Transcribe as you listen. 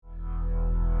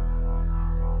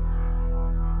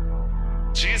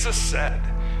Jesus said,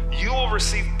 you will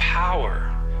receive power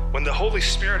when the Holy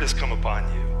Spirit has come upon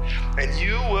you, and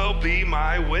you will be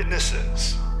my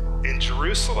witnesses in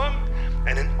Jerusalem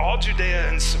and in all Judea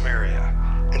and Samaria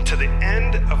and to the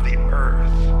end of the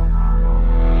earth.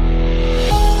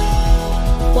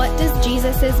 What does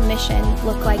Jesus' mission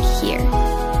look like here?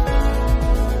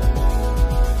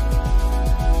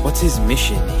 What's his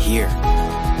mission here?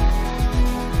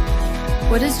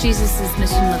 What does Jesus'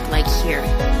 mission look like here?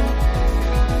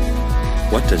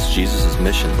 What does Jesus'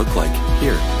 mission look like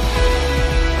here?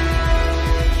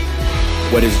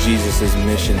 What is Jesus'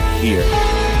 mission here?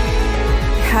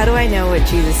 How do I know what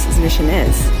Jesus' mission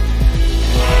is?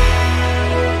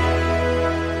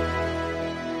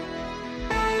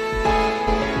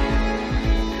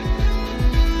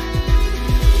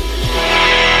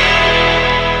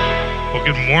 Well,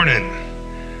 good morning.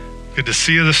 Good to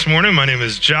see you this morning. My name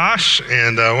is Josh,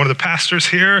 and one of the pastors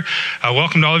here.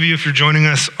 Welcome to all of you if you're joining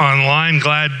us online.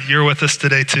 Glad you're with us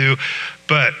today too.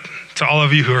 But to all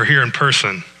of you who are here in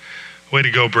person, way to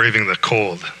go braving the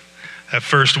cold. That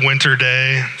first winter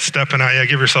day, stepping out. Yeah,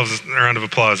 give yourselves a round of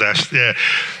applause, Ash. Yeah.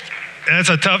 It's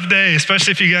a tough day,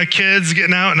 especially if you got kids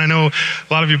getting out. And I know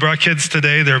a lot of you brought kids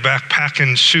today. They're back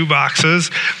packing shoe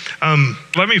boxes.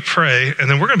 Let me pray, and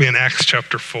then we're going to be in Acts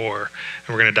chapter 4, and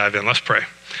we're going to dive in. Let's pray.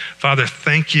 Father,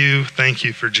 thank you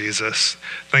for Jesus.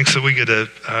 Thanks that we get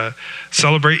to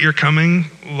celebrate your coming,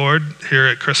 Lord, here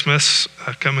at Christmas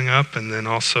coming up, and then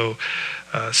also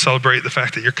celebrate the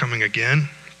fact that you're coming again.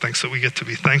 Thanks that we get to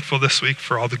be thankful this week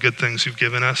for all the good things you've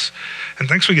given us. And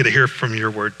thanks we get to hear from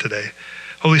your word today.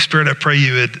 Holy Spirit, I pray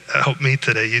you would help me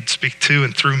today. You'd speak to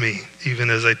and through me, even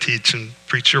as I teach and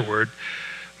preach your word.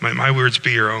 Might my words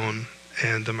be your own,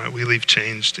 and might we leave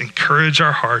changed. Encourage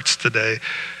our hearts today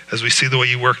as we see the way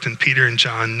you worked in Peter and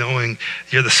John, knowing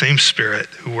you're the same Spirit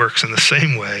who works in the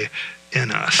same way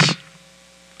in us.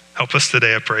 Help us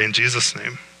today, I pray, in Jesus'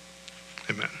 name.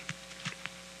 Amen.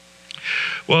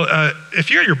 Well, if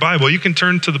you got your Bible, you can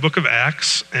turn to the book of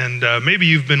Acts, and maybe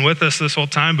you've been with us this whole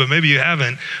time, but maybe you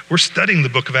haven't. We're studying the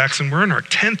book of Acts, and we're in our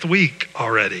 10th week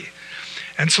already.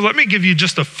 And so let me give you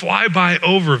just a flyby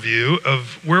overview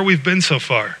of where we've been so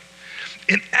far.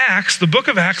 In Acts, the book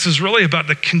of Acts is really about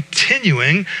the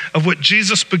continuing of what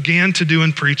Jesus began to do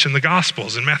and preach in the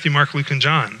Gospels, in Matthew, Mark, Luke, and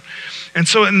John. And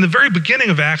so in the very beginning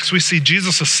of Acts, we see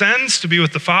Jesus ascends to be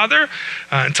with the Father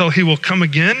until he will come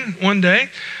again one day.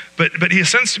 But he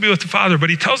ascends to be with the Father,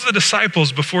 but he tells the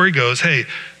disciples before he goes, hey,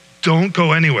 don't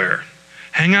go anywhere.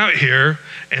 Hang out here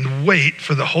and wait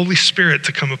for the Holy Spirit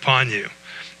to come upon you.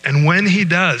 And when he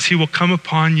does, he will come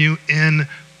upon you in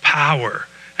power.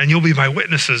 And you'll be my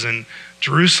witnesses in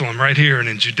Jerusalem right here and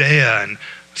in Judea and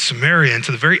Samaria and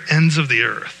to the very ends of the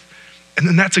earth. And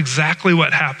then that's exactly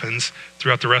what happens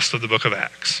throughout the rest of the book of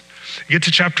Acts. You get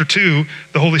to chapter 2,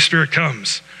 the Holy Spirit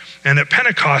comes. And at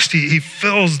Pentecost, he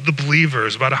fills the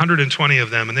believers, about 120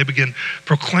 of them, and they begin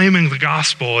proclaiming the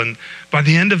gospel. And by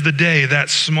the end of the day,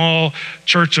 that small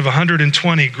church of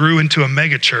 120 grew into a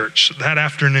mega church that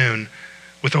afternoon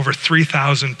with over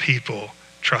 3,000 people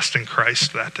trusting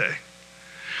Christ that day.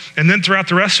 And then throughout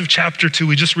the rest of chapter 2,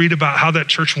 we just read about how that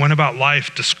church went about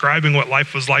life, describing what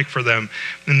life was like for them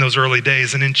in those early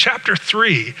days. And in chapter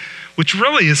 3, which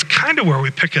really is kind of where we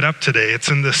pick it up today,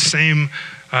 it's in the same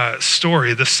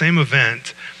story, the same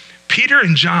event. Peter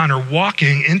and John are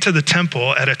walking into the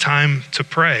temple at a time to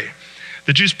pray.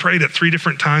 The Jews prayed at 3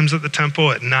 different times at the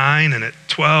temple, at 9 and at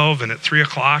 12 and at 3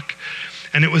 o'clock.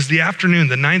 And it was the afternoon,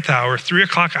 the 9th hour, 3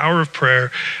 o'clock hour of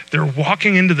prayer. They're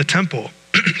walking into the temple.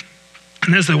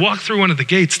 And as they walk through one of the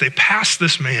gates, they pass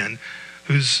this man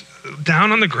who's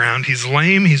down on the ground. He's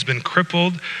lame, he's been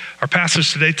crippled. Our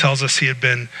passage today tells us he had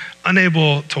been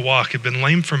unable to walk, had been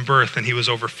lame from birth, and he was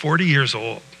over 40 years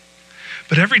old.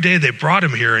 But every day they brought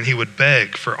him here and he would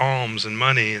beg for alms and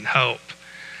money and help.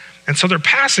 And so they're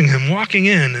passing him, walking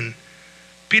in, and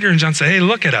Peter and John say, hey,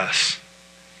 look at us.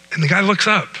 And the guy looks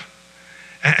up.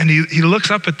 And he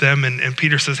looks up at them, and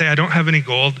Peter says, hey, I don't have any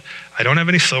gold, I don't have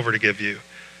any silver to give you,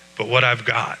 but what I've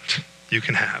got, you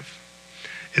can have.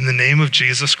 In the name of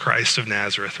Jesus Christ of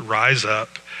Nazareth, rise up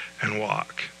and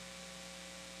walk.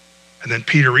 And then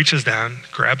Peter reaches down,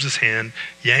 grabs his hand,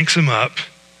 yanks him up.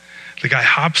 The guy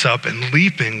hops up and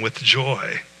leaping with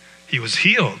joy, he was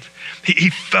healed.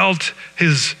 He felt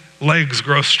his legs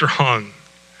grow strong.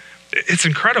 It's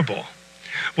incredible.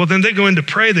 Well, then they go in to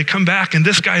pray, they come back, and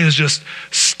this guy is just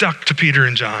stuck to Peter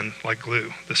and John like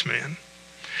glue, this man.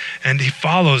 And he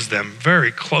follows them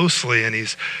very closely, and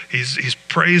he's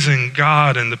praising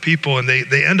God and the people, and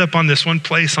they end up on this one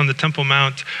place on the Temple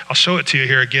Mount. I'll show it to you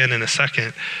here again in a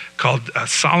second, called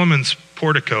Solomon's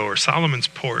Portico or Solomon's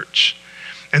Porch.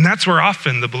 And that's where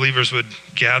often the believers would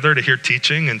gather to hear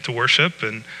teaching and to worship.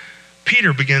 And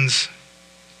Peter begins,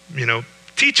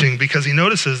 teaching because he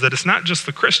notices that it's not just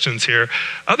the Christians here.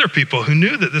 Other people who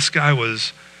knew that this guy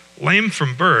was lame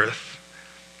from birth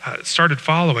started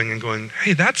following and going,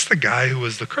 hey, that's the guy who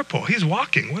was the cripple. He's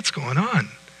walking. What's going on?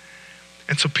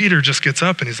 And so Peter just gets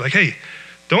up and he's like, hey,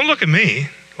 don't look at me.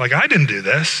 Like, I didn't do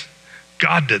this.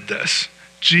 God did this.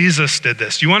 Jesus did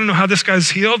this. You want to know how this guy's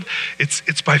healed?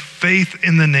 It's by faith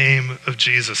in the name of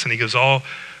Jesus. And he gives all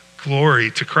glory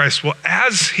to Christ. Well,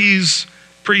 as he's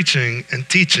preaching and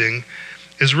teaching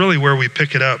is really where we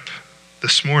pick it up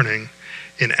this morning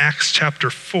in Acts chapter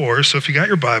 4. So if you got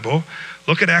your Bible,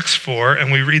 look at Acts 4,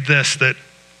 and we read this, that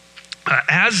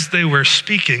as they were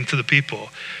speaking to the people,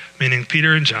 meaning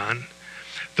Peter and John,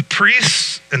 the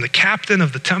priests and the captain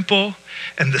of the temple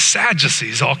and the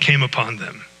Sadducees all came upon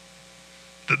them.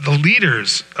 The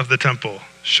leaders of the temple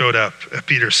showed up at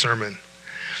Peter's sermon.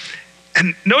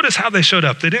 And notice how they showed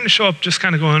up. They didn't show up just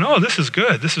kind of going, oh, this is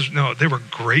good. No, they were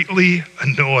greatly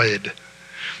annoyed.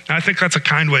 And I think that's a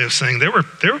kind way of saying they were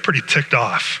pretty ticked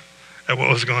off at what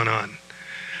was going on.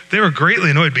 They were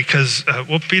greatly annoyed because,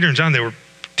 Peter and John, they were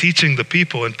teaching the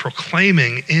people and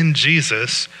proclaiming in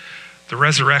Jesus the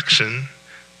resurrection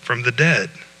from the dead.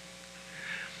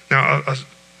 Now, I'll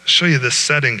show you this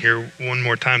setting here one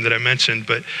more time that I mentioned,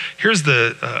 but here's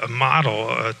the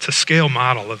model, to scale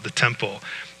model of the temple.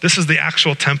 This is the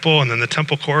actual temple, and then the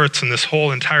temple courts, and this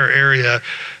whole entire area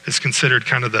is considered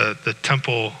kind of the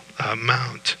temple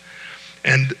mount.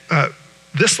 And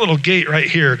this little gate right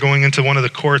here going into one of the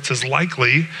courts is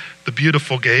likely the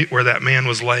beautiful gate where that man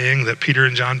was laying that Peter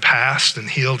and John passed and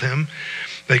healed him.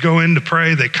 They go in to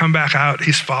pray, they come back out,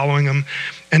 he's following them.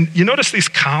 And you notice these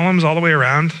columns all the way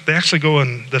around? They actually go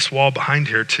in this wall behind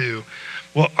here too.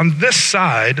 Well, on this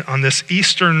side, on this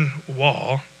eastern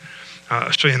wall,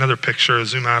 I'll show you another picture,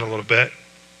 zoom out a little bit.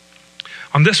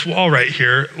 On this wall right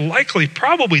here, likely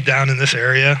probably down in this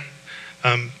area,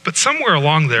 but somewhere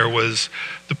along there was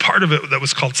the part of it that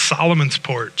was called Solomon's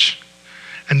Porch.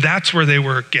 And that's where they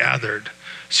were gathered.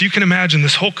 So you can imagine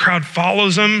this whole crowd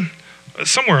follows them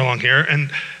somewhere along here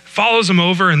and follows them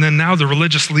over, and then now the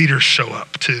religious leaders show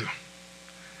up too.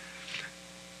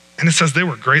 And it says they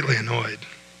were greatly annoyed,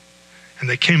 and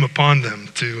they came upon them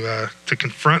to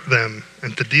confront them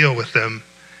and to deal with them.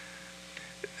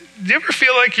 Do you ever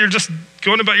feel like you're just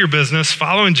going about your business,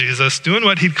 following Jesus, doing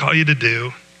what he'd call you to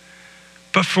do,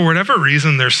 but for whatever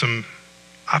reason there's some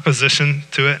opposition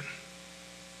to it?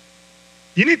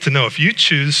 You need to know if you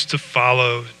choose to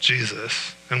follow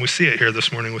Jesus, and we see it here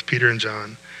this morning with Peter and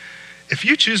John, if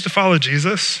you choose to follow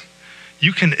Jesus,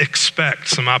 you can expect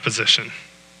some opposition.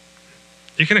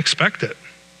 You can expect it.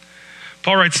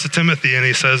 Paul writes to Timothy and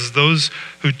he says, those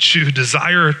who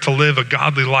desire to live a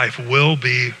godly life will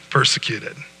be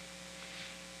persecuted.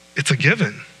 It's a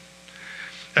given.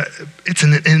 It's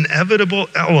an inevitable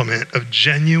element of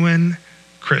genuine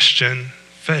Christian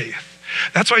faith.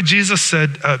 That's why Jesus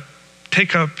said,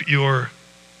 take up your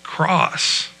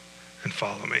cross and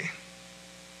follow me.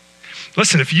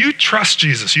 Listen, if you trust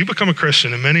Jesus, you become a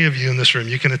Christian, and many of you in this room,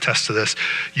 you can attest to this.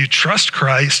 You trust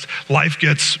Christ, life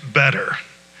gets better,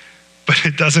 but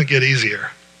it doesn't get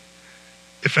easier.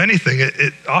 If anything,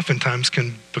 it oftentimes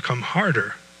can become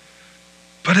harder,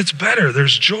 but it's better.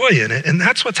 There's joy in it, and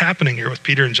that's what's happening here with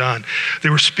Peter and John. They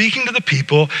were speaking to the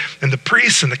people, and the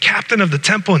priests and the captain of the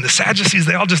temple and the Sadducees,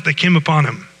 they came upon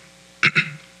him.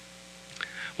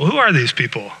 Well, who are these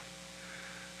people?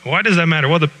 Why does that matter?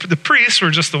 Well, the priests were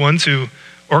just the ones who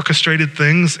orchestrated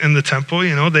things in the temple.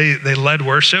 They led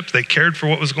worship. They cared for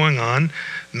what was going on,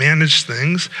 managed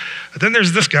things. But then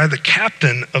there's this guy, the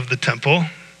captain of the temple.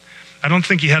 I don't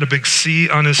think he had a big C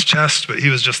on his chest, but he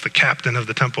was just the captain of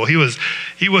the temple. He was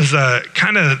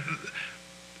kind of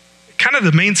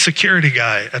the main security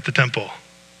guy at the temple.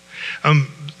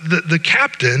 The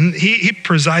captain, he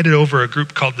presided over a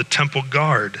group called the Temple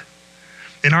Guard.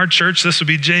 In our church, this would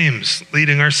be James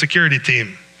leading our security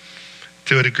team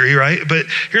to a degree, right? But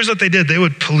here's what they did. They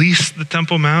would police the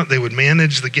Temple Mount. They would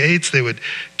manage the gates. They would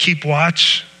keep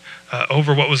watch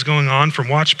over what was going on from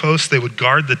watch posts. They would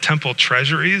guard the temple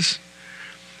treasuries.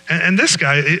 And this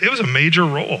guy, it was a major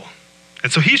role.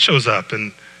 And so he shows up.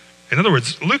 And in other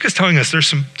words, Luke is telling us there's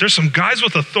some guys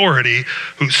with authority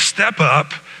who step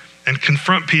up and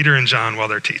confront Peter and John while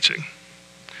they're teaching.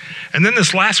 And then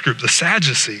this last group, the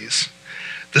Sadducees.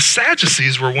 The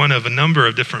Sadducees were one of a number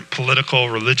of different political,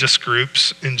 religious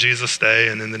groups in Jesus' day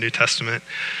and in the New Testament.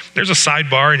 There's a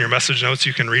sidebar in your message notes.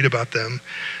 You can read about them.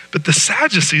 But the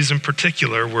Sadducees in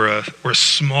particular were a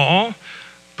small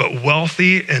but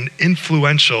wealthy and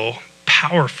influential,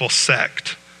 powerful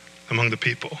sect among the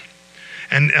people.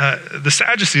 And the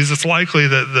Sadducees, it's likely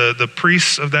that the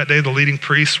priests of that day, the leading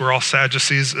priests, were all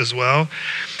Sadducees as well.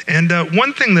 And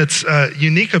one thing that's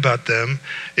unique about them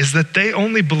is that they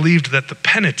only believed that the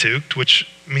Pentateuch, which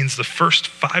means the first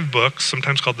 5 books,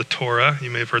 sometimes called the Torah, you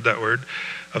may have heard that word,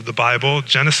 of the Bible,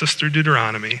 Genesis through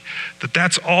Deuteronomy,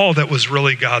 that's all that was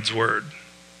really God's word.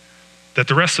 That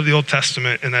the rest of the Old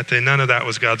Testament and that none of that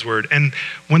was God's word. And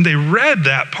when they read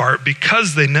that part,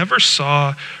 because they never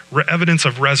saw evidence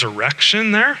of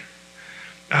resurrection there,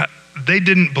 they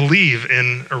didn't believe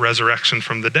in a resurrection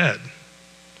from the dead.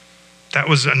 That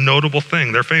was a notable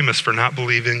thing. They're famous for not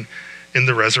believing in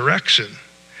the resurrection.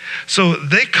 So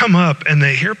they come up and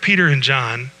they hear Peter and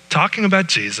John talking about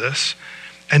Jesus,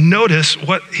 and notice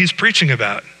what he's preaching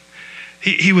about.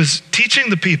 He was teaching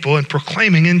the people and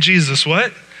proclaiming in Jesus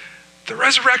what? The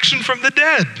resurrection from the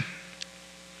dead.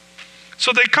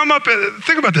 So they come up,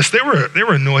 think about this, they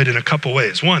were annoyed in a couple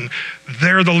ways. One,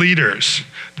 they're the leaders.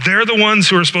 They're the ones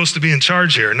who are supposed to be in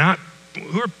charge here, not,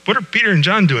 what are Peter and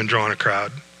John doing drawing a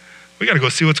crowd? We got to go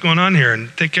see what's going on here and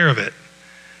take care of it.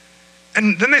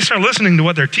 And then they start listening to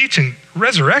what they're teaching.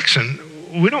 Resurrection,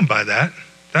 we don't buy that.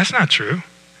 That's not true.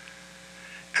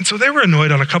 And so they were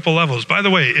annoyed on a couple levels. By the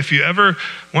way, if you ever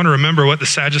want to remember what the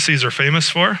Sadducees are famous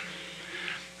for,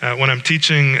 when I'm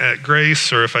teaching at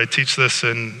Grace, or if I teach this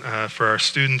for our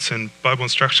students in Bible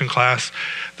instruction class,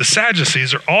 the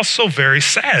Sadducees are also very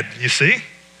sad, you see,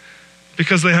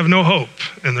 because they have no hope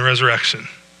in the resurrection.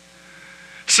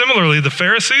 Similarly, the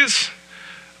Pharisees,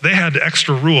 they had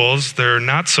extra rules. They're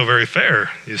not so very fair,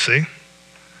 you see.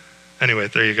 Anyway,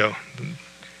 there you go.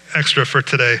 Extra for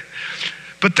today.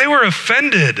 But they were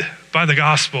offended by the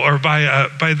gospel, or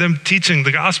by them teaching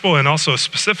the gospel, and also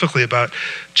specifically about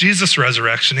Jesus'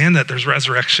 resurrection and that there's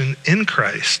resurrection in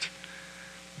Christ.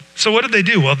 So what did they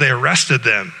do? Well, they arrested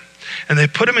them and they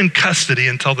put them in custody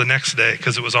until the next day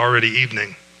because it was already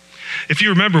evening. If you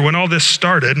remember when all this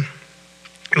started,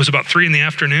 it was about 3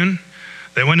 p.m.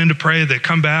 They went in to pray, they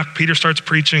come back, Peter starts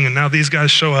preaching, and now these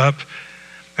guys show up.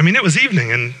 I mean, it was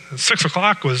evening, and 6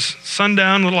 o'clock was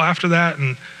sundown, a little after that,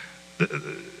 and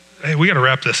hey, we got to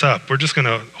wrap this up. We're just going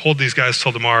to hold these guys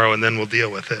till tomorrow, and then we'll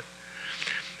deal with it.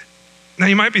 Now,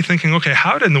 you might be thinking, okay,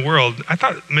 how in the world, I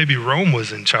thought maybe Rome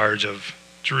was in charge of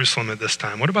Jerusalem at this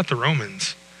time. What about the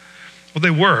Romans? Well, they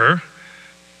were,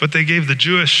 but they gave the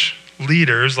Jewish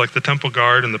leaders, like the temple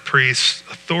guard and the priests,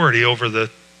 authority over the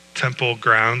temple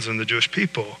grounds and the Jewish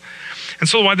people. And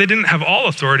so while they didn't have all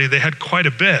authority, they had quite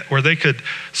a bit where they could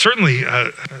certainly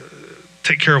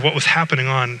take care of what was happening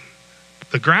on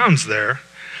the grounds there.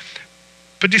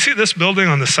 But do you see this building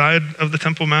on the side of the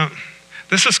Temple Mount?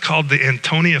 This is called the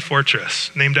Antonia Fortress,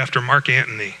 named after Mark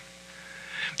Antony.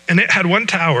 And it had one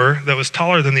tower that was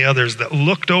taller than the others that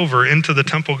looked over into the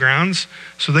temple grounds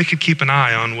so they could keep an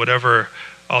eye on whatever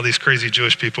all these crazy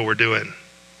Jewish people were doing.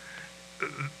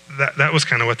 That was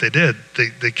kind of what they did.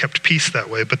 They kept peace that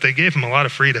way, but they gave them a lot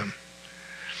of freedom.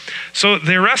 So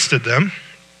they arrested them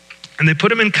and they put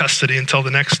them in custody until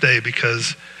the next day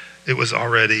because it was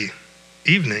already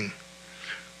evening.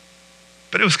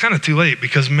 But it was kind of too late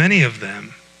because many of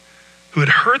them who had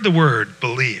heard the word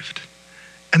believed,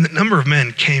 and the number of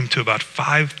men came to about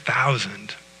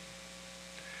 5,000.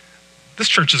 This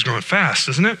church is growing fast,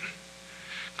 isn't it?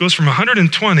 It goes from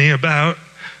 120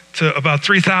 to about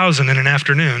 3,000 in an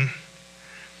afternoon.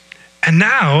 And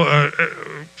now, a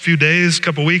few days,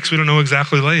 couple weeks, we don't know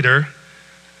exactly later,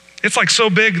 it's like so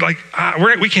big, like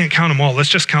we can't count them all. Let's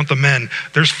just count the men.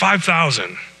 There's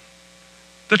 5,000.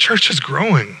 The church is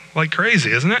growing like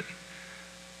crazy, isn't it?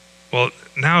 Well,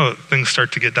 now things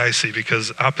start to get dicey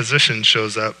because opposition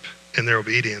shows up in their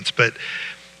obedience. But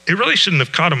it really shouldn't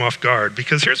have caught them off guard,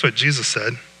 because here's what Jesus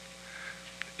said.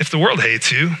 If the world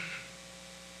hates you,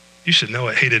 you should know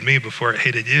it hated me before it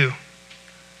hated you.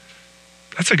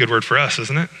 That's a good word for us,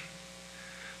 isn't it?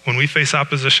 When we face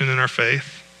opposition in our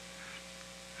faith,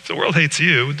 if the world hates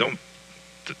you,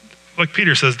 like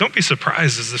Peter says, don't be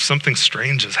surprised as if something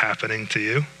strange is happening to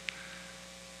you.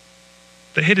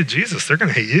 They hated Jesus, they're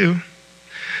going to hate you.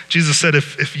 Jesus said,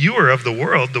 if you were of the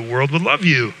world would love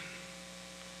you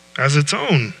as its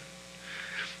own.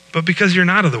 But because you're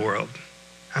not of the world,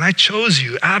 and I chose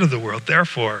you out of the world,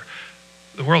 therefore,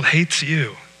 the world hates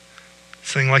you.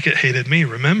 Saying like it hated me.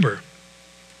 Remember,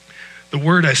 the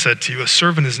word I said to you, a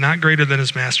servant is not greater than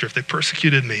his master. If they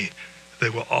persecuted me, they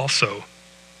will also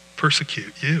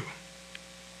persecute you.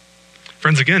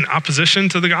 Friends, again, opposition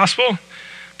to the gospel,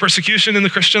 persecution in the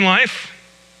Christian life,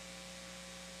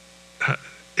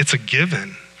 it's a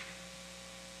given.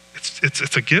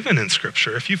 It's a given in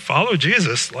Scripture. If you follow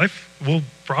Jesus, life will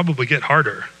probably get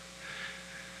harder.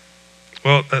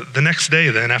 Well, the next day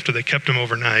then, after they kept him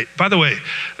overnight, by the way,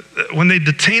 when they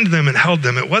detained them and held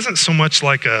them, it wasn't so much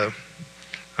like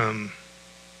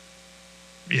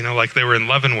like they were in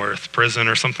Leavenworth prison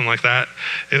or something like that.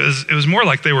 It was more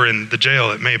like they were in the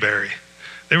jail at Mayberry.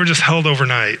 They were just held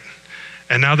overnight,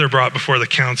 and now they're brought before the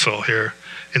council here,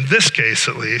 in this case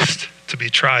at least, to be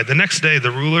tried. The next day,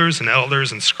 the rulers and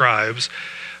elders and scribes,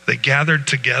 they gathered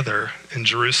together in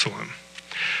Jerusalem.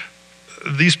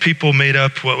 These people made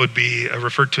up what would be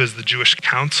referred to as the Jewish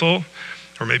council,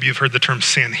 or maybe you've heard the term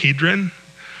Sanhedrin.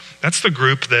 That's the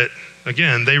group that,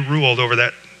 again, they ruled over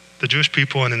the Jewish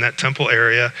people and in that temple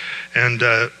area, and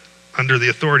under the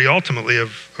authority ultimately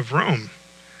of Rome.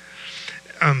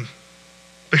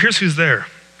 But here's who's there.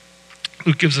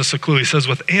 Luke gives us a clue. He says,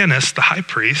 with Annas, the high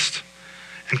priest,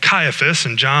 and Caiaphas,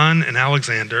 and John, and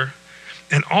Alexander,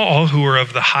 and all who were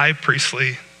of the high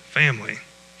priestly family.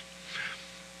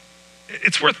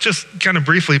 It's worth just kind of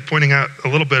briefly pointing out a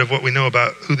little bit of what we know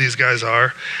about who these guys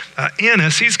are.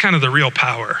 Annas, he's kind of the real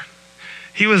power.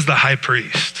 He was the high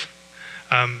priest.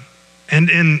 And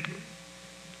in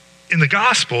the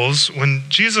Gospels, when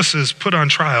Jesus is put on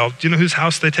trial, do you know whose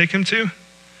house they take him to?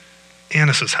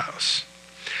 Annas' house.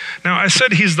 Now, I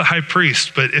said he's the high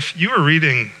priest, but if you were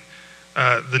reading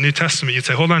the New Testament, you'd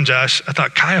say, hold on, Josh, I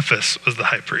thought Caiaphas was the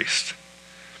high priest.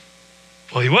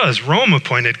 Well, he was. Rome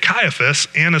appointed Caiaphas,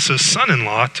 Annas'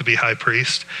 son-in-law, to be high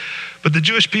priest. But the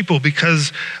Jewish people,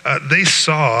 because they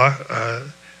saw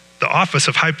the office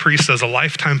of high priest as a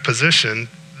lifetime position,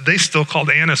 they still called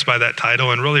Annas by that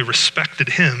title and really respected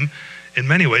him in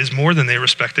many ways more than they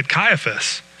respected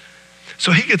Caiaphas.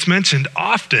 So he gets mentioned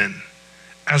often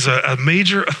as a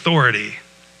major authority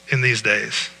in these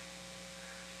days.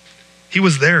 He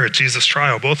was there at Jesus'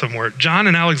 trial, both of them were. John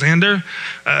and Alexander,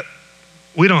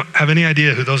 we don't have any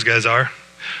idea who those guys are.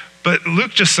 But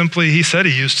Luke just simply, he said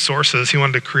he used sources. He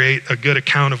wanted to create a good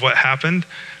account of what happened.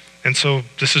 And so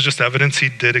this is just evidence he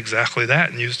did exactly that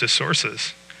and used his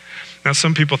sources. Now,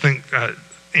 some people think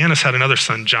Annas had another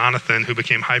son, Jonathan, who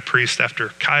became high priest after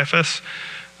Caiaphas.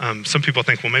 Some people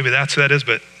think, well, maybe that's who that is,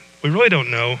 but we really don't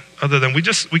know, other than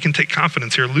we can take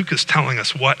confidence here. Luke is telling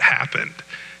us what happened.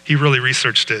 He really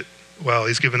researched it well.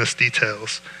 He's given us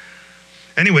details.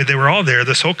 Anyway, they were all there,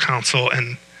 this whole council,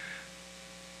 and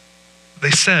they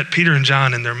set Peter and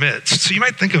John in their midst. So you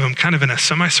might think of them kind of in a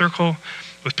semicircle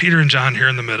with Peter and John here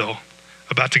in the middle,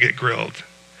 about to get grilled.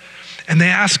 And they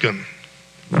ask him,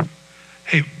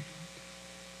 hey,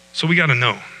 so we got to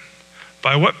know,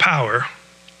 by what power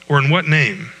or in what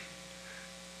name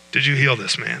did you heal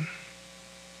this man?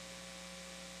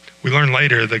 We learn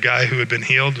later the guy who had been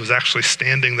healed was actually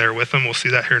standing there with them. We'll see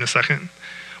that here in a second.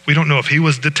 We don't know if he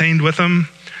was detained with them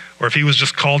or if he was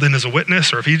just called in as a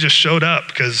witness or if he just showed up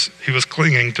because he was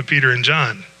clinging to Peter and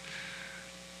John.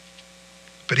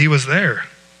 But he was there.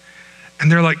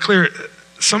 And they're like, clear,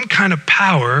 some kind of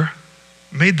power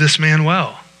made this man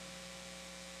well.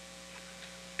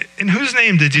 In whose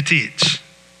name did you teach?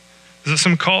 Is it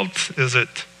some cult? Is it,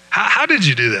 how did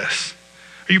you do this?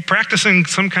 Are you practicing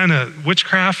some kind of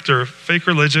witchcraft or fake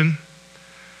religion,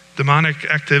 demonic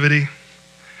activity?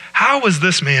 How was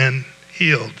this man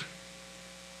healed?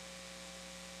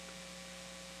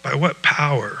 By what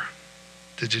power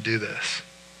did you do this?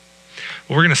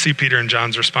 Well, we're going to see Peter and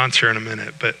John's response here in a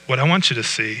minute, but what I want you to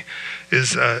see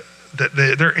is that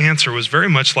their answer was very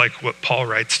much like what Paul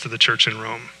writes to the church in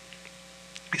Rome.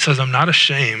 He says, I'm not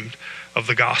ashamed of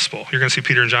the gospel. You're going to see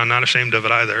Peter and John not ashamed of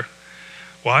it either.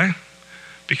 Why?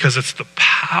 Because it's the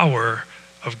power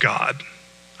of God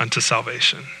unto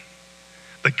salvation.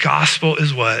 The gospel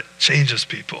is what changes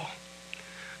people.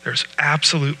 There's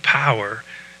absolute power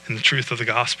in the truth of the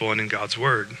gospel and in God's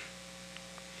word.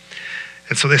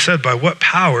 And so they said, by what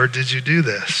power did you do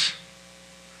this?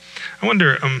 I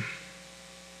wonder,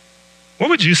 what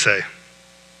would you say?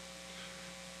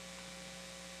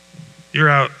 You're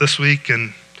out this week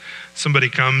and somebody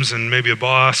comes and maybe a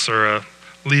boss or a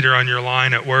leader on your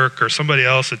line at work or somebody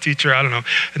else, a teacher, I don't know,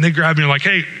 and they grab you and like,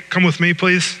 hey, come with me,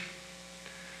 please.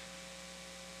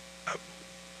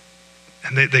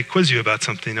 And they quiz you about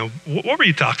something. You know, what were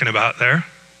you talking about there?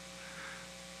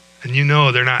 And you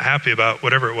know they're not happy about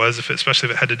whatever it was, especially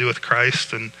if it had to do with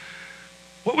Christ. And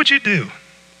what would you do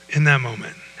in that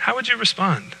moment? How would you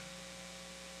respond?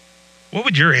 What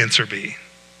would your answer be?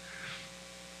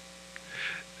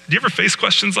 Do you ever face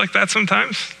questions like that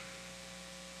sometimes?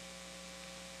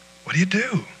 What do you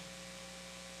do?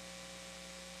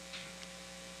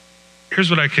 Here's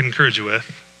what I can encourage you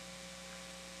with.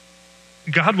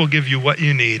 God will give you what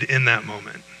you need in that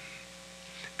moment.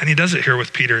 And he does it here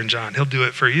with Peter and John. He'll do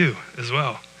it for you as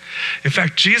well. In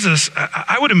fact, Jesus,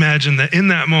 I would imagine that in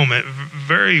that moment,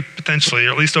 very potentially,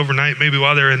 or at least overnight, maybe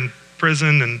while they're in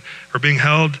prison or being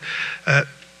held, that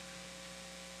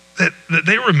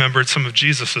they remembered some of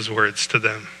Jesus's words to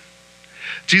them.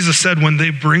 Jesus said, when they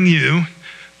bring you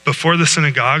before the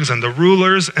synagogues and the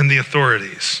rulers and the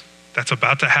authorities, that's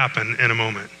about to happen in a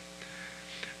moment.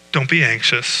 Don't be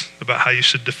anxious about how you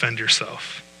should defend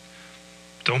yourself.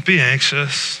 Don't be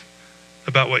anxious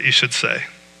about what you should say.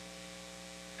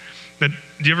 Now,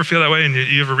 do you ever feel that way and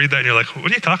you ever read that and you're like,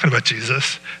 what are you talking about,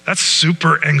 Jesus? That's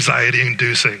super anxiety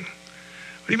inducing.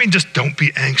 What do you mean just don't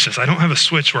be anxious? I don't have a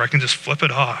switch where I can just flip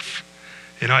it off.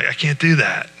 I can't do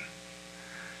that.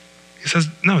 He says,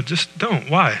 no, just don't.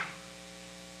 Why?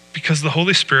 Because the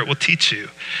Holy Spirit will teach you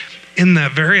in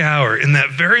that very hour, in that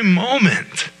very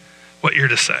moment, what you're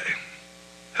to say.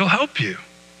 He'll help you.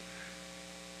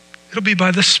 It'll be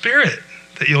by the Spirit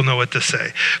that you'll know what to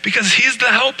say because he's the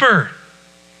helper.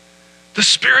 The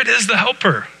Spirit is the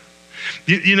helper.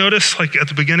 You notice like at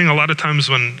the beginning, a lot of times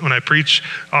when I preach,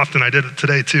 often I did it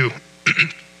today too,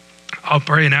 I'll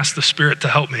pray and ask the Spirit to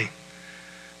help me,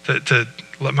 to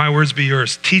let my words be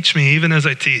yours. Teach me even as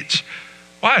I teach.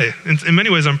 Why? In many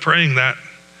ways, I'm praying that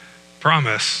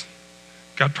promise.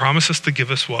 God promises to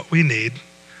give us what we need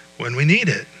when we need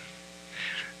it.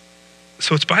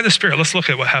 So it's by the Spirit. Let's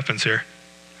look at what happens here.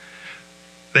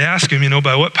 They ask him,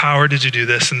 by what power did you do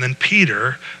this? And then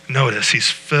Peter, notice, he's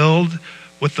filled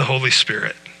with the Holy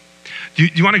Spirit. Do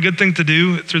you want a good thing to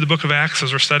do through the book of Acts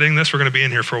as we're studying this? We're going to be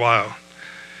in here for a while.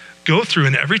 Go through,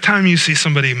 and every time you see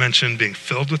somebody mention being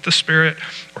filled with the Spirit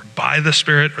or by the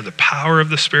Spirit or the power of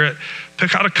the Spirit,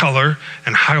 pick out a color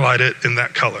and highlight it in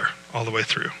that color all the way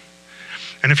through.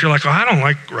 And if you're like, I don't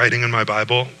like writing in my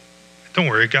Bible, don't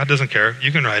worry, God doesn't care.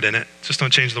 You can write in it. Just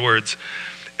don't change the words.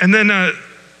 And then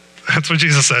that's what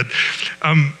Jesus said.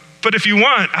 But if you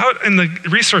want, out in the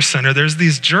resource center, there's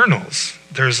these journals.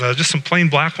 There's just some plain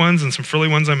black ones and some frilly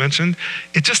ones I mentioned.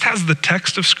 It just has the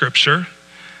text of Scripture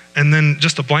and then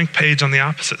just a blank page on the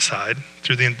opposite side.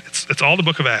 It's all the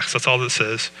book of Acts. That's all that it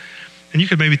says. And you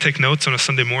could maybe take notes on a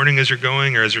Sunday morning as you're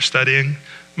going or as you're studying.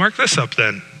 Mark this up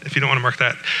then, if you don't want to mark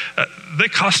that. They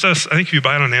cost us, I think if you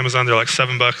buy it on Amazon, they're like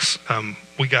 $7.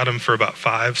 We got them for about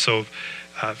 $5, so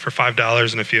for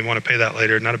 $5, and if you want to pay that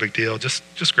later, not a big deal.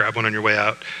 Just grab one on your way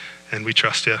out, and we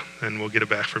trust you, and we'll get it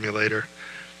back from you later.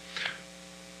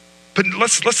 But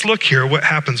let's look here what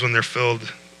happens when they're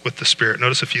filled with the Spirit.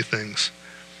 Notice a few things.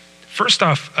 First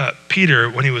off, Peter,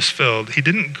 when he was filled, he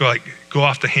didn't go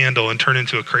off the handle and turn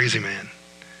into a crazy man.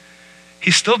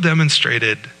 He still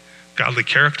demonstrated godly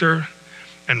character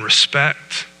and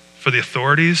respect for the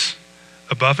authorities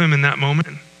above him in that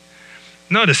moment.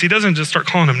 Notice, he doesn't just start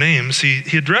calling them names.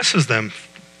 He addresses them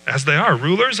as they are,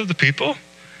 rulers of the people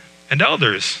and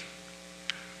elders.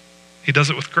 He does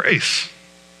it with grace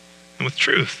and with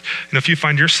truth. And if you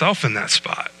find yourself in that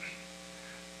spot,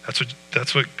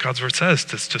 that's what God's word says,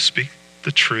 to speak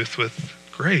the truth with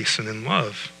grace and in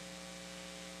love.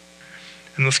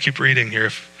 And let's keep reading here.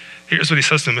 Here's what he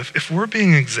says to them. If we're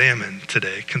being examined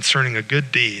today concerning a good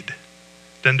deed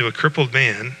done to a crippled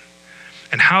man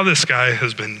and how this guy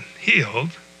has been healed,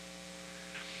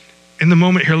 in the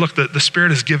moment here, look, the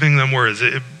Spirit is giving them words.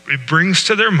 It brings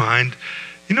to their mind,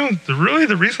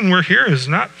 the reason we're here is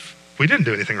not, we didn't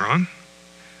do anything wrong.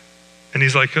 And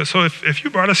he's like, so if you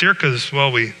brought us here because,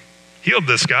 we healed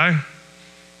this guy,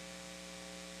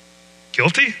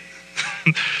 guilty?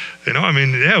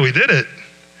 Yeah, we did it.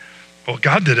 Well,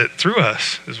 God did it through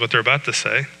us, is what they're about to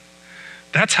say.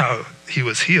 That's how he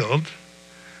was healed.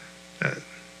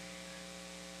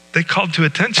 They called to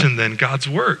attention then God's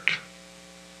work.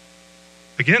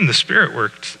 Again, the Spirit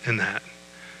worked in that.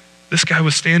 This guy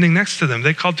was standing next to them.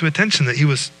 They called to attention that he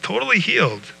was totally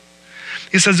healed.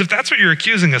 He says, if that's what you're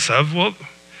accusing us of,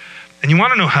 and you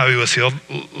want to know how he was healed,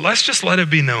 let's just let it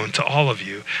be known to all of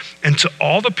you and to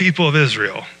all the people of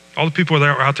Israel, all the people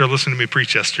that were out there listening to me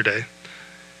preach yesterday,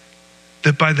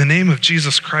 that by the name of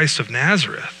Jesus Christ of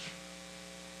Nazareth,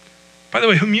 by the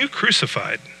way, whom you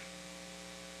crucified.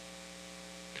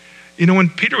 When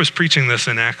Peter was preaching this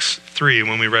in Acts 3,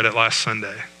 when we read it last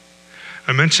Sunday,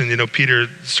 I mentioned, Peter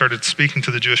started speaking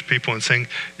to the Jewish people and saying,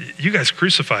 you guys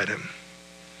crucified him.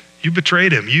 You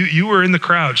betrayed him. You were in the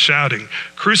crowd shouting,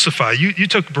 crucify. You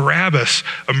took Barabbas,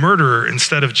 a murderer,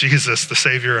 instead of Jesus, the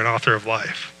Savior and author of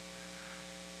life.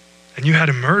 And you had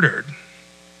him murdered.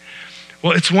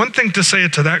 Well, it's one thing to say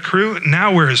it to that crew.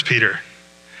 Now where is Peter?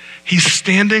 He's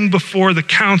standing before the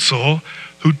council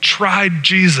who tried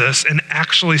Jesus and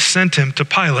actually sent him to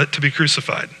Pilate to be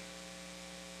crucified.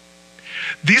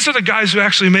 These are the guys who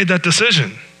actually made that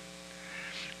decision.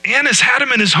 Annas had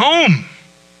him in his home.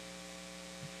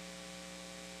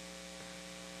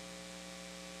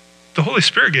 The Holy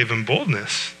Spirit gave him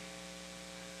boldness.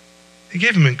 He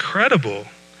gave him incredible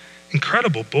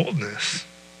boldness.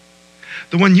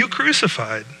 The one you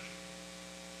crucified.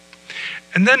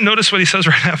 And then notice what he says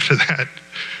right after that.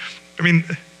 I mean,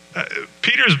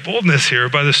 Peter's boldness here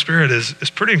by the Spirit is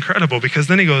pretty incredible, because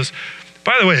then he goes,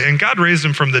 by the way, and God raised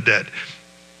him from the dead.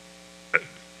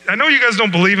 I know you guys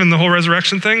don't believe in the whole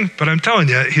resurrection thing, but I'm telling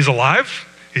you, he's alive.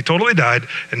 He totally died,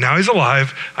 and now he's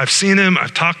alive. I've seen him,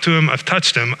 I've talked to him, I've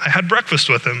touched him. I had breakfast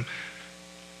with him.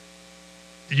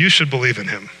 You should believe in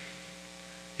him.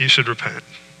 You should repent.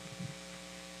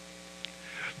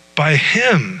 By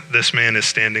him, this man is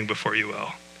standing before you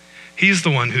well. He's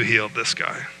the one who healed this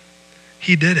guy.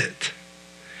 He did it.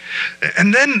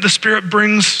 And then the Spirit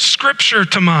brings scripture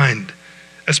to mind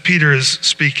as Peter is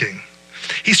speaking.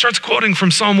 He starts quoting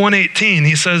from Psalm 118.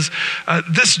 He says,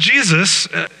 this Jesus,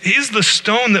 he's the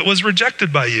stone that was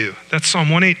rejected by you. That's Psalm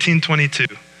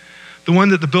 118:22. The one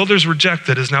that the builders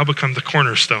rejected has now become the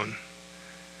cornerstone.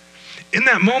 In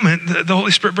that moment, the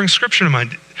Holy Spirit brings scripture to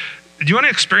mind. Do you want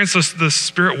to experience the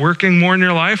Spirit working more in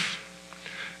your life?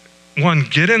 One,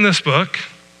 get in this book,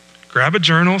 grab a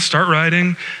journal, start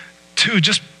writing. Two,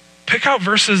 just pick out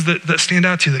verses that stand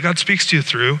out to you, that God speaks to you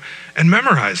through, and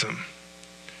memorize them.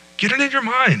 Get it in your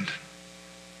mind.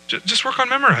 Just work on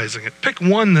memorizing it. Pick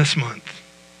one this month.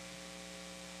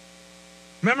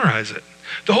 Memorize it.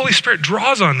 The Holy Spirit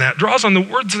draws on that, draws on the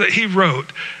words that he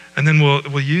wrote, and then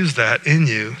we'll use that in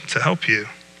you to help you.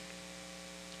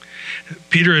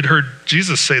 Peter had heard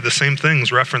Jesus say the same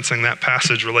things, referencing that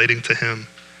passage relating to him.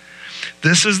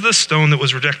 This is the stone that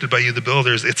was rejected by you, the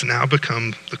builders. It's now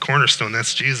become the cornerstone.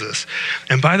 That's Jesus.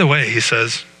 And by the way, he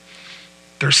says,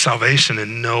 there's salvation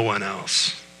in no one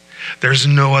else. There's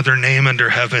no other name under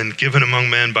heaven given among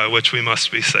men by which we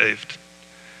must be saved.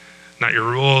 Not your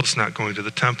rules, not going to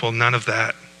the temple, none of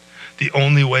that. The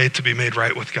only way to be made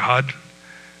right with God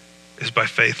is by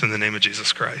faith in the name of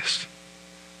Jesus Christ.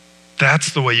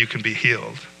 That's the way you can be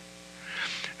healed.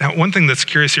 Now, one thing that's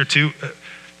curious here too,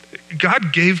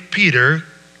 God gave Peter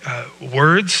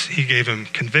words. He gave him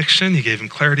conviction. He gave him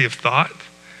clarity of thought.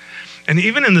 And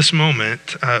even in this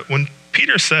moment, when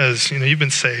Peter says, you've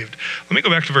been saved. Let me go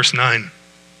back to verse 9.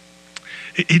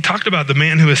 He talked about the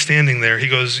man who is standing there. He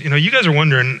goes, you guys are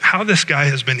wondering how this guy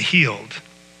has been healed.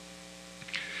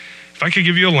 If I could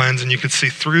give you a lens and you could see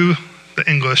through the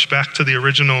English back to the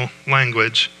original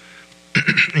language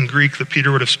in Greek that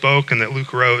Peter would have spoke and that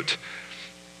Luke wrote,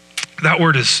 that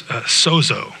word is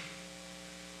sozo.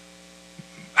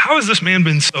 How has this man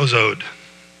been sozoed?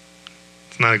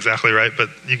 It's not exactly right, but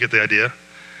you get the idea.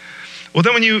 Well,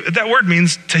 then that word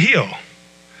means to heal.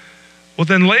 Well,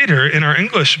 then later in our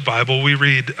English Bible, we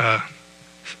read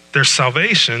there's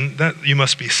salvation, that you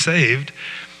must be saved.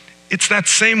 It's that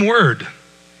same word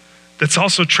that's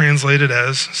also translated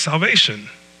as salvation.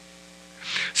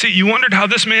 See, you wondered how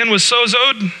this man was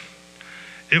sozoed?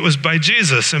 It was by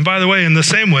Jesus. And by the way, in the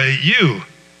same way, you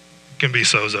can be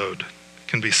sozoed,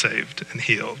 can be saved and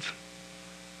healed.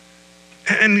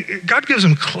 And God gives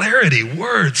him clarity,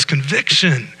 words,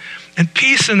 conviction, and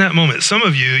peace in that moment. Some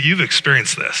of you've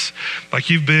experienced this. Like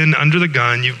you've been under the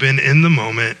gun, you've been in the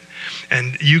moment,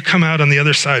 and you come out on the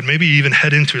other side. Maybe you even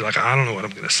head into it like, I don't know what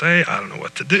I'm going to say. I don't know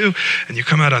what to do. And you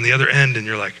come out on the other end and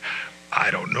you're like,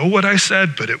 I don't know what I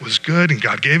said, but it was good and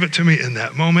God gave it to me in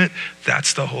that moment.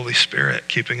 That's the Holy Spirit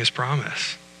keeping his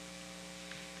promise.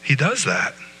 He does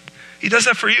that. He does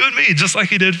that for you and me, just like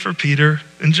he did for Peter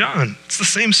and John. It's the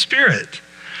same Spirit.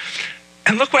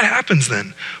 And look what happens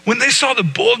then. When they saw the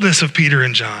boldness of Peter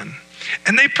and John,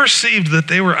 and they perceived that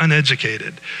they were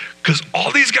uneducated, because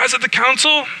all these guys at the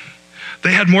council,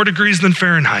 they had more degrees than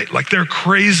Fahrenheit. Like they're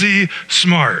crazy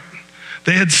smart.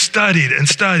 They had studied and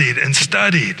studied and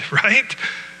studied, right?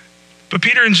 But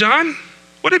Peter and John,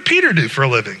 what did Peter do for a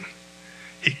living?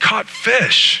 He caught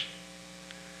fish.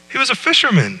 He was a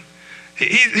fisherman.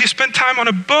 He spent time on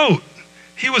a boat.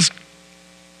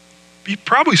 He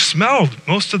probably smelled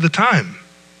most of the time.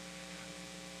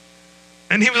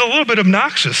 And he was a little bit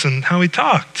obnoxious in how he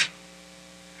talked.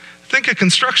 Think a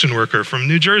construction worker from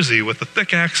New Jersey with a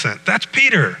thick accent. That's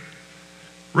Peter.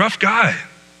 Rough guy.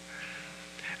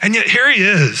 And yet here he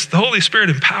is. The Holy Spirit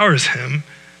empowers him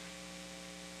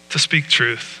to speak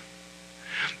truth.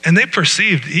 And they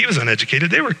perceived he was uneducated.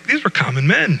 These were common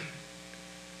men.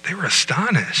 They were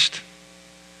astonished.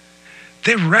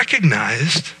 They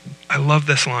recognized, I love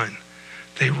this line,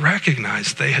 they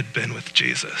recognized they had been with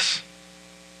Jesus.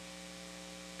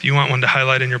 If you want one to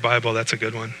highlight in your Bible, that's a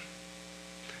good one.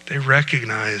 They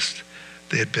recognized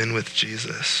they had been with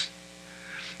Jesus.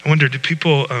 I wonder, do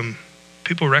people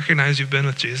recognize you've been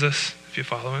with Jesus if you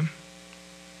follow him?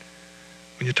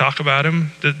 when you talk about him?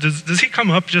 Does he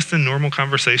come up just in normal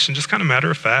conversation, just kind of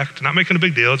matter of fact, not making a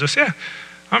big deal, just, yeah,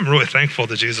 I'm really thankful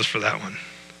to Jesus for that one.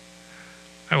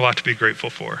 I have a lot to be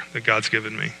grateful for that God's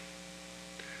given me.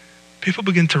 People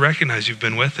begin to recognize you've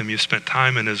been with him, you've spent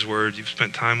time in his word, you've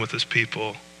spent time with his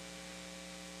people.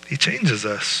 He changes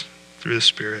us through the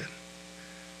Spirit.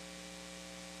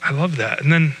 I love that.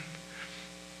 And then,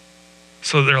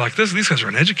 so they're like, these guys are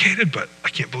uneducated, but I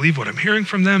can't believe what I'm hearing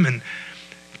from them. And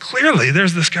clearly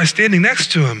there's this guy standing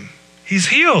next to him. He's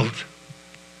healed.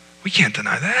 We can't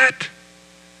deny that.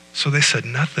 So they said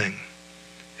nothing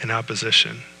in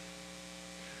opposition.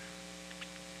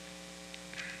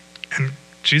 And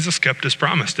Jesus kept his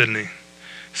promise, didn't he? He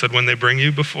said, when they bring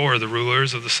you before the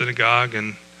rulers of the synagogue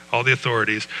and all the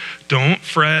authorities, don't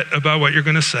fret about what you're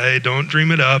going to say. Don't dream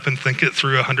it up and think it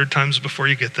through 100 times before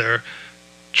you get there.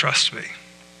 Trust me.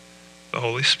 The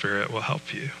Holy Spirit will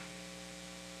help you.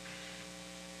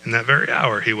 In that very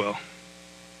hour, he will.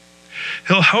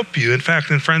 He'll help you. In fact,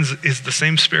 and friends, is the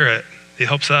same Spirit. He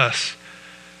helps us.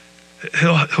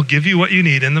 He'll give you what you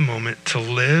need in the moment to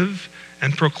live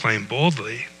and proclaim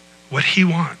boldly what he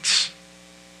wants.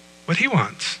 What he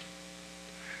wants.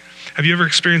 Have you ever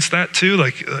experienced that too?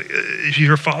 Like if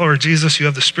you're a follower of Jesus, you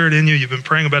have the Spirit in you, you've been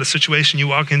praying about a situation, you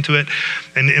walk into it,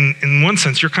 and in one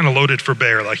sense, you're kind of loaded for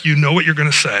bear. Like you know what you're going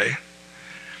to say.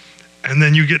 And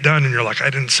then you get done and you're like, I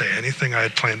didn't say anything I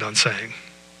had planned on saying.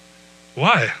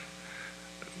 Why?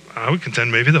 I would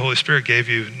contend maybe the Holy Spirit gave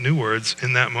you new words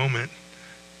in that moment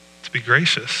to be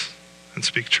gracious and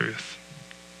speak truth.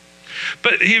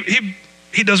 But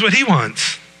he does what he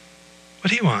wants.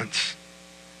 What he wants.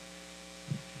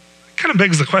 It kind of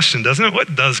begs the question, doesn't it?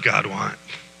 What does God want?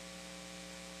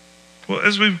 Well,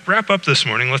 as we wrap up this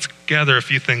morning, let's gather a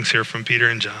few things here from Peter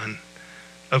and John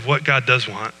of what God does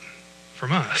want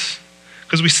from us.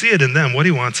 Because we see it in them, what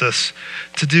he wants us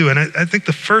to do. And I think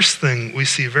the first thing we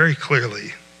see very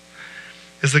clearly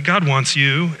is that God wants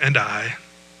you and I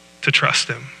to trust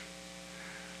him.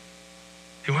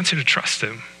 He wants you to trust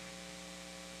him.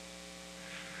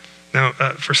 Now,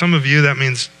 for some of you, that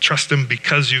means trust him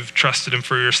because you've trusted him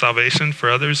for your salvation. For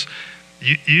others,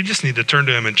 you just need to turn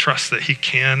to him and trust that he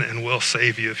can and will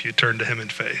save you if you turn to him in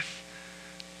faith.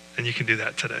 And you can do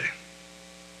that today.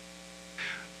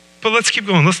 But let's keep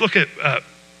going. Let's look at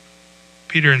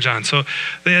Peter and John. So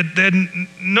they had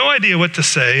no idea what to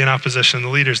say in opposition. The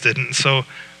leaders didn't. So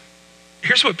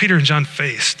here's what Peter and John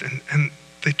faced. And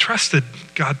they trusted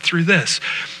God through this.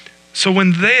 So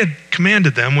when they had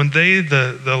commanded them, when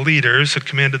the leaders had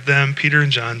commanded them, Peter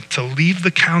and John, to leave the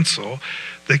council,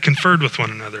 they conferred with one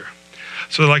another.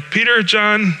 So like, Peter,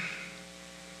 John,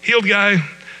 healed guy,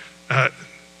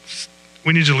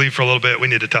 we need you to leave for a little bit. We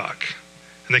need to talk.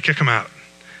 And they kick him out.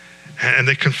 And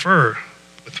they confer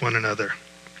with one another.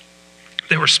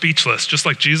 They were speechless, just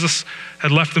like Jesus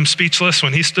had left them speechless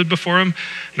when he stood before him.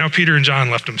 Now Peter and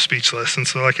John left them speechless. And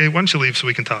so like, hey, why don't you leave so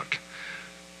we can talk?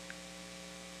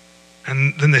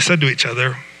 And then they said to each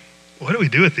other, what do we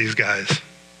do with these guys?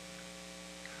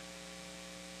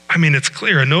 I mean, it's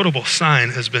clear a notable sign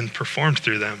has been performed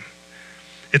through them.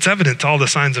 It's evident to all the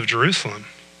signs of Jerusalem.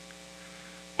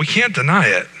 We can't deny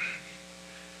it.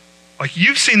 Like,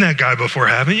 you've seen that guy before,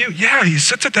 haven't you? Yeah, he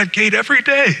sits at that gate every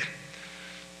day.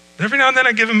 Every now and then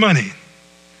I give him money.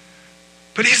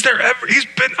 But he's there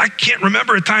I can't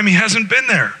remember a time he hasn't been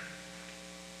there.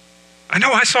 I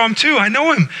know, I saw him too, I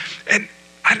know him. And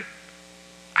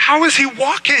how is he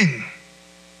walking?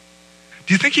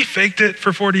 Do you think he faked it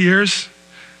for 40 years?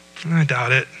 I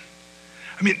doubt it.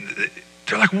 I mean,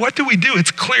 they're like, what do we do?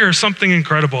 It's clear something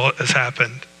incredible has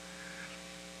happened.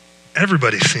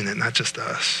 Everybody's seen it, not just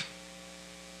us.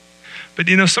 But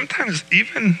sometimes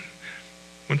even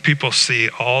when people see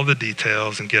all the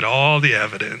details and get all the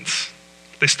evidence,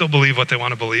 they still believe what they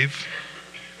want to believe.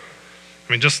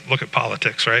 I mean, just look at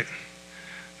politics, right?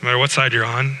 No matter what side you're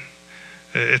on,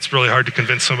 it's really hard to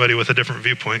convince somebody with a different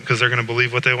viewpoint because they're going to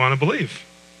believe what they want to believe.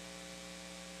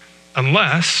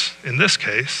 Unless, in this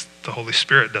case, the Holy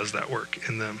Spirit does that work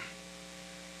in them.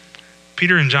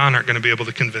 Peter and John aren't going to be able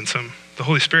to convince them. The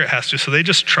Holy Spirit has to, so they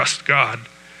just trust God.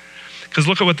 Because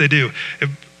look at what they do.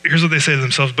 Here's what they say to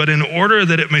themselves, but in order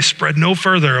that it may spread no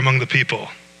further among the people.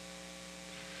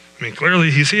 I mean,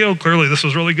 clearly he's healed. Clearly this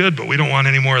was really good, but we don't want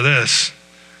any more of this.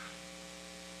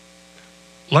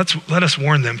 Let us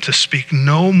warn them to speak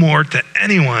no more to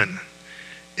anyone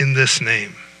in this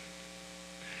name.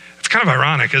 It's kind of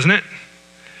ironic, isn't it?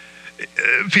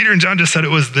 Peter and John just said it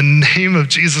was the name of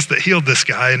Jesus that healed this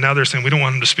guy, and now they're saying we don't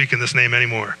want him to speak in this name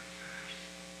anymore.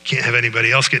 Can't have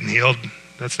anybody else getting healed.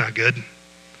 That's not good.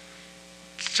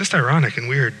 It's just ironic and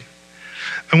weird.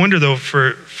 I wonder though,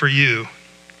 for you,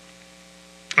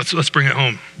 Let's bring it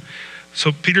home.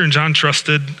 So Peter and John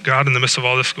trusted God in the midst of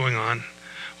all this going on.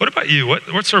 What about you?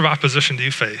 What sort of opposition do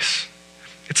you face?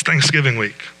 It's Thanksgiving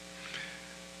week.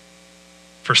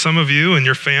 For some of you and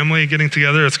your family getting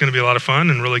together, it's going to be a lot of fun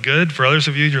and really good. For others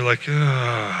of you, you're like,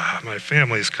 my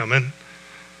family's coming.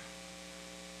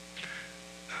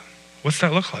 What's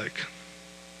that look like?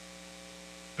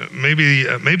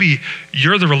 Maybe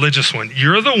you're the religious one.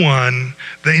 You're the one,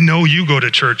 they know you go to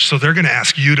church, so they're going to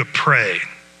ask you to pray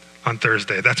on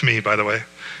Thursday. That's me, by the way,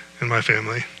 in my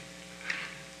family.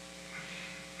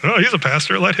 Oh, he's a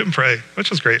pastor, let him pray,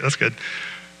 which is great, that's good.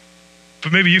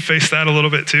 But maybe you face that a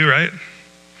little bit too, right?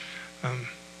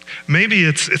 Maybe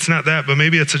it's not that, but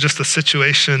maybe it's just a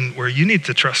situation where you need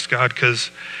to trust God because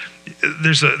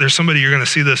there's somebody you're going to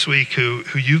see this week who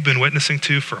you've been witnessing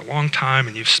to for a long time,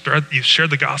 and you've shared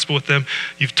the gospel with them,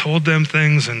 you've told them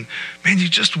things, and man, you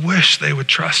just wish they would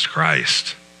trust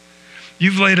Christ.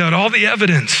 You've laid out all the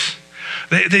evidence.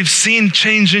 They've seen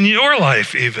change in your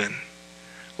life even.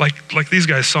 Like these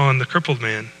guys saw in the crippled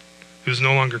man who's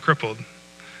no longer crippled.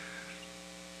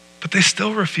 But they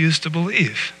still refuse to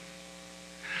believe.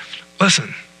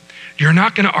 Listen, you're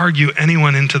not going to argue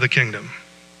anyone into the kingdom.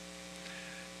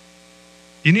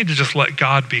 You need to just let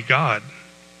God be God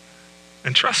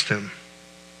and trust him.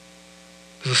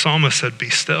 As the psalmist said, be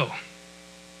still.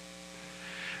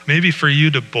 Maybe for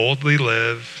you to boldly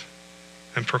live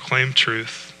and proclaim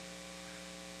truth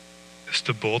is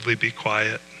to boldly be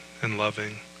quiet and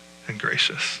loving and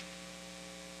gracious.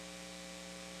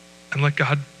 And let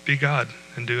God be God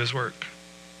and do his work.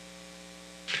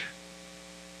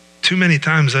 Too many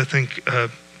times I think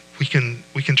we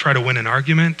can try to win an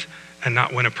argument and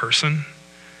not win a person.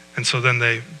 And so then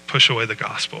they push away the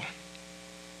gospel.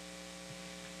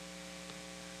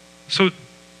 So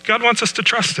God wants us to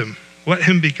trust him. Let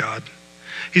him be God.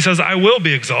 He says, I will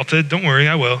be exalted. Don't worry,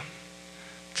 I will.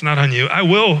 It's not on you. I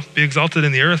will be exalted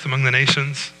in the earth among the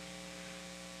nations.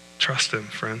 Trust him,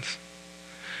 friends.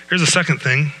 Here's the second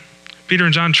thing. Peter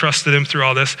and John trusted him through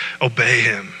all this. Obey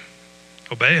him.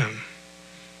 Obey him.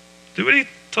 Do what he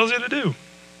tells you to do.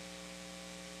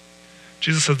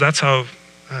 Jesus says that's how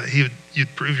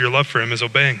you'd prove your love for him, is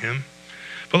obeying him.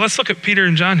 But let's look at Peter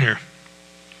and John here.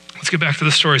 Let's get back to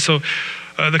the story. So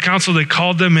the council, they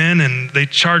called them in and they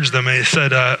charged them. And they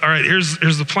said, all right, here's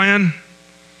the plan.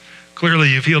 Clearly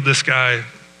you've healed this guy.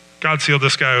 God's healed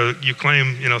this guy. You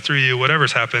claim, through you,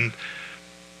 whatever's happened.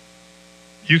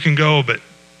 You can go, but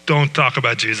don't talk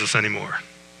about Jesus anymore.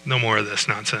 No more of this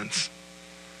nonsense.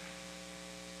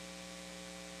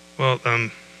 Well,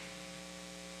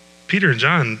 Peter and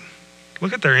John,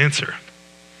 look at their answer.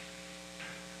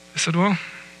 They said, well,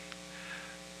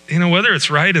 whether it's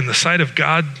right in the sight of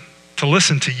God to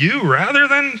listen to you rather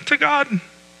than to God,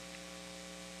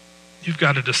 you've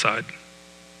got to decide.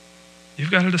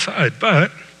 You've got to decide.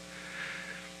 But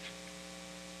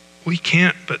we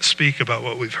can't but speak about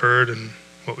what we've heard and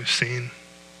what we've seen.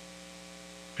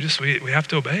 We have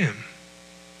to obey him.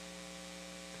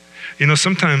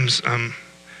 Sometimes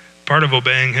part of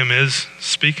obeying him is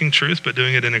speaking truth, but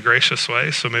doing it in a gracious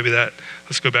way. So maybe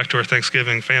let's go back to our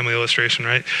Thanksgiving family illustration,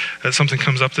 right? That something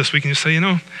comes up this week and you say,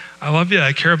 I love you,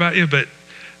 I care about you, but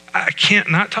I can't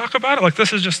not talk about it. Like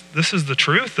this is the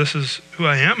truth. This is who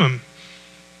I am.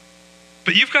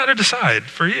 But you've got to decide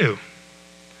for you.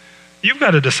 You've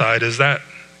got to decide, is that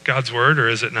God's word or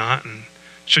is it not? And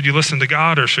should you listen to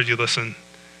God or should you listen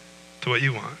to what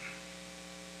you want?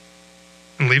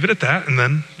 And leave it at that, and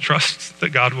then trust that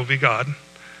God will be God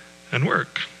and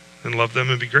work and love them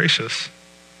and be gracious.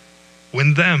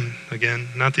 Win them, again,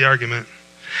 not the argument.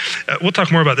 We'll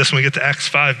talk more about this when we get to Acts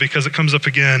 5 because it comes up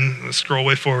again. Let's scroll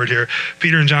way forward here.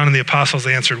 Peter and John and the apostles,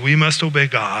 they answered, we must obey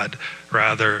God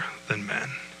rather than men.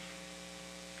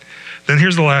 Then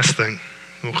here's the last thing.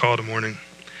 We'll call it a morning.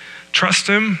 Trust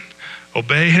him,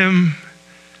 obey him,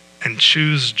 and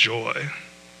choose joy.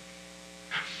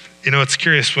 It's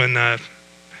curious when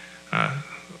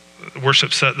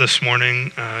worship set this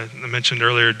morning, I mentioned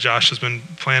earlier, Josh has been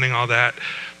planning all that.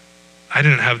 I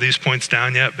didn't have these points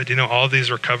down yet, but all of these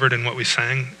were covered in what we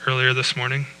sang earlier this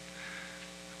morning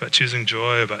about choosing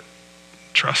joy, about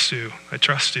trust you. I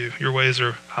trust you. Your ways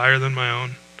are higher than my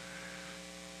own,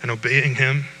 and obeying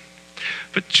him.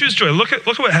 But choose joy. Look at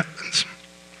what happens.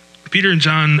 Peter and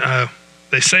John,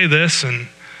 they say this, and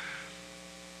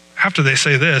after they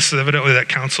say this, evidently that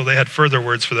council, they had further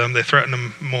words for them. They threatened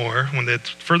them more. When they had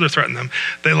further threatened them,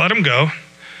 they let them go,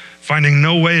 finding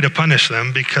no way to punish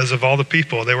them because of all the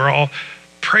people. They were all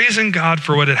praising God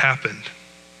for what had happened.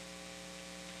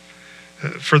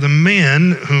 For the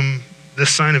man whom this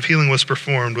sign of healing was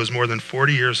performed was more than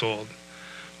 40 years old.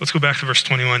 Let's go back to verse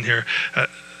 21 here.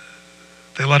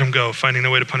 They let him go, finding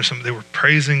no way to punish him. They were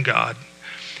praising God.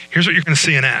 Here's what you're going to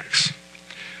see in Acts.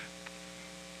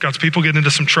 God's people get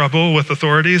into some trouble with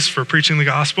authorities for preaching the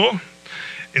gospel.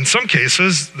 In some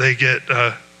cases, they get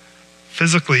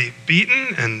physically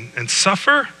beaten and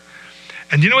suffer.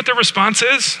 And you know what their response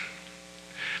is?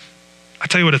 I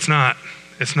tell you what it's not.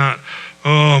 It's not,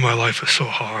 oh, my life is so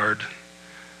hard.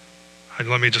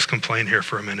 Let me just complain here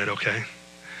for a minute, okay?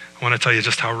 I want to tell you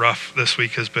just how rough this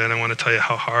week has been. I want to tell you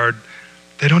how hard.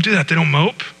 They don't do that. They don't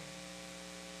mope.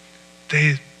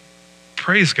 They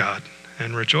praise God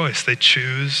and rejoice. They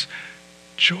choose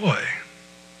joy.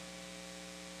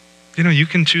 You know, you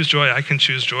can choose joy. I can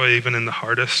choose joy even in the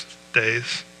hardest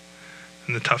days,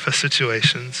 in the toughest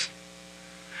situations.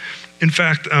 In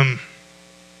fact,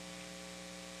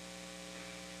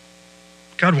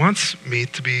 God wants me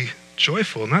to be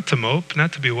joyful, not to mope,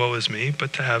 not to be woe is me,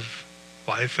 but to have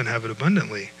life and have it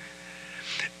abundantly.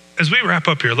 As we wrap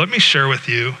up here, let me share with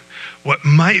you what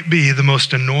might be the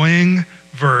most annoying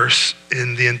verse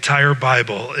in the entire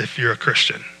Bible if you're a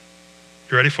Christian.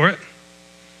 You ready for it?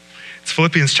 It's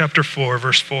Philippians chapter 4,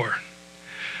 verse 4.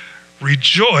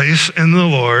 Rejoice in the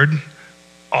Lord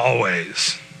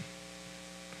always.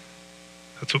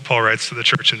 That's what Paul writes to the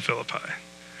church in Philippi.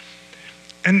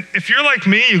 And if you're like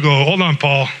me, you go, hold on,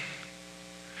 Paul.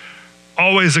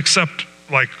 Always except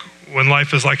like when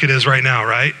life is like it is right now,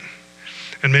 right?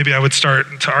 And maybe I would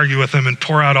start to argue with him and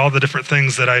pour out all the different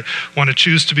things that I want to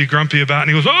choose to be grumpy about. And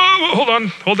he goes, oh, hold on,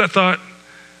 hold that thought.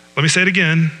 Let me say it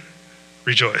again.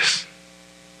 Rejoice.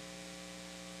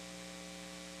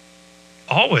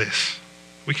 Always.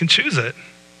 We can choose it.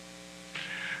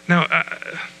 Now,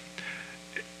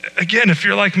 again, if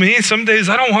you're like me, some days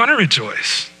I don't want to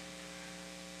rejoice.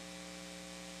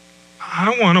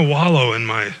 I want to wallow in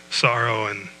my sorrow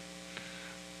and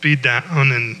be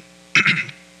down and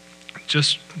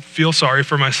just feel sorry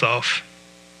for myself.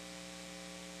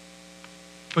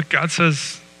 But God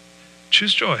says,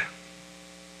 choose joy.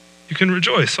 You can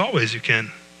rejoice, always you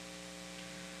can.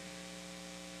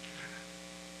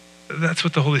 That's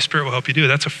what the Holy Spirit will help you do.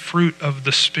 That's a fruit of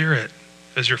the Spirit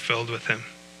as you're filled with him.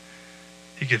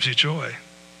 He gives you joy.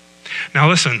 Now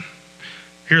listen,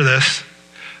 hear this.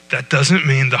 That doesn't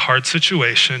mean the hard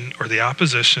situation or the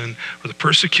opposition or the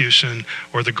persecution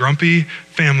or the grumpy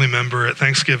family member at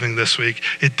Thanksgiving this week,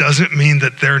 it doesn't mean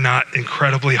that they're not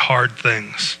incredibly hard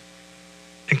things,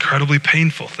 incredibly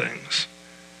painful things.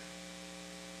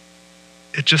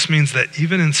 It just means that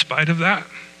even in spite of that,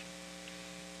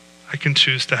 I can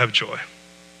choose to have joy.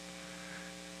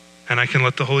 And I can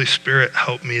let the Holy Spirit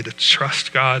help me to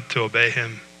trust God, to obey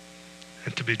him,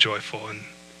 and to be joyful in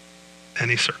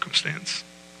any circumstance.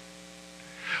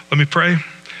 Let me pray.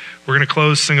 We're going to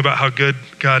close, sing about how good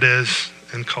God is,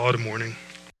 and call it a morning.